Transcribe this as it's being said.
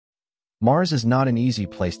Mars is not an easy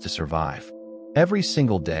place to survive. Every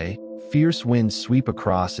single day, fierce winds sweep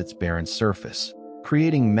across its barren surface,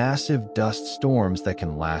 creating massive dust storms that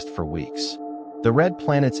can last for weeks. The red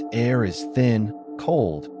planet's air is thin,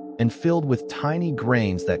 cold, and filled with tiny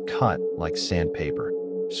grains that cut like sandpaper,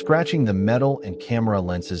 scratching the metal and camera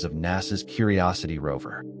lenses of NASA's Curiosity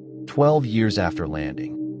rover. 12 years after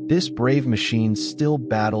landing, this brave machine still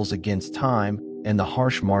battles against time and the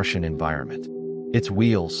harsh Martian environment. Its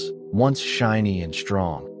wheels, once shiny and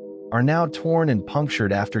strong, are now torn and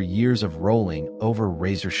punctured after years of rolling over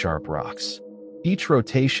razor-sharp rocks. Each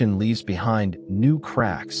rotation leaves behind new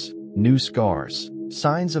cracks, new scars,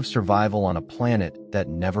 signs of survival on a planet that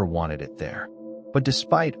never wanted it there. But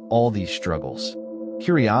despite all these struggles,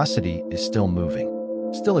 Curiosity is still moving,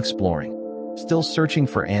 still exploring, still searching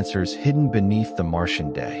for answers hidden beneath the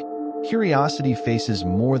Martian day. Curiosity faces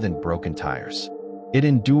more than broken tires. It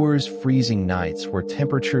endures freezing nights where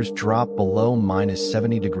temperatures drop below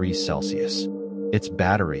 -70 degrees Celsius. Its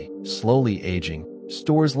battery, slowly aging,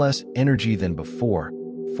 stores less energy than before,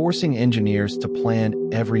 forcing engineers to plan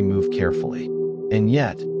every move carefully. And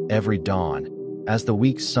yet, every dawn, as the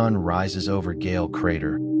weak sun rises over Gale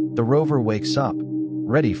Crater, the rover wakes up,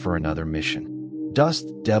 ready for another mission. Dust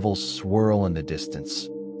devils swirl in the distance,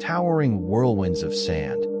 towering whirlwinds of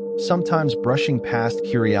sand, sometimes brushing past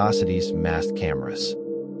Curiosity's massed cameras.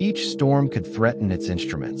 Each storm could threaten its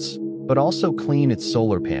instruments, but also clean its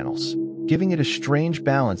solar panels, giving it a strange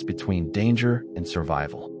balance between danger and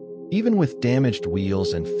survival. Even with damaged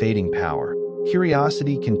wheels and fading power,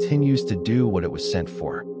 Curiosity continues to do what it was sent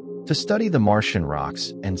for: to study the Martian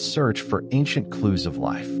rocks and search for ancient clues of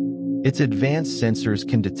life. Its advanced sensors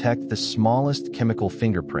can detect the smallest chemical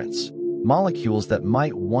fingerprints, molecules that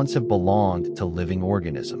might once have belonged to living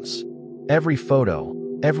organisms. Every photo,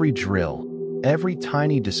 every drill, every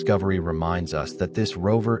tiny discovery reminds us that this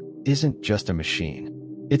rover isn't just a machine.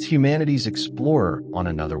 It's humanity's explorer on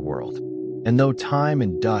another world. And though time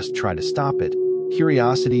and dust try to stop it,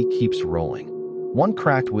 Curiosity keeps rolling, one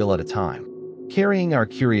cracked wheel at a time, carrying our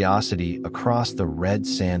Curiosity across the red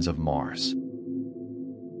sands of Mars.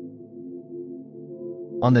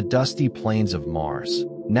 On the dusty plains of Mars,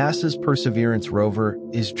 NASA's Perseverance rover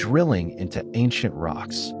is drilling into ancient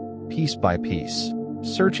rocks, piece by piece,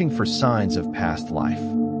 searching for signs of past life.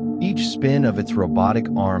 Each spin of its robotic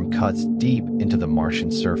arm cuts deep into the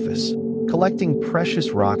Martian surface, collecting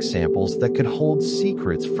precious rock samples that could hold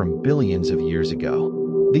secrets from billions of years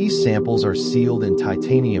ago. These samples are sealed in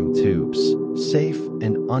titanium tubes, safe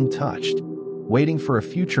and untouched, waiting for a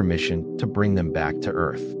future mission to bring them back to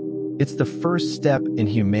Earth. It's the first step in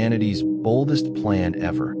humanity's boldest plan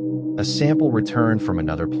ever, a sample return from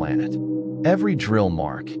another planet. Every drill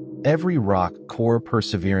mark, every rock core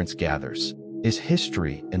Perseverance gathers, is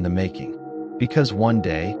history in the making. Because one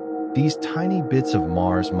day, these tiny bits of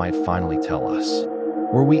Mars might finally tell us,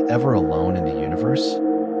 were we ever alone in the universe?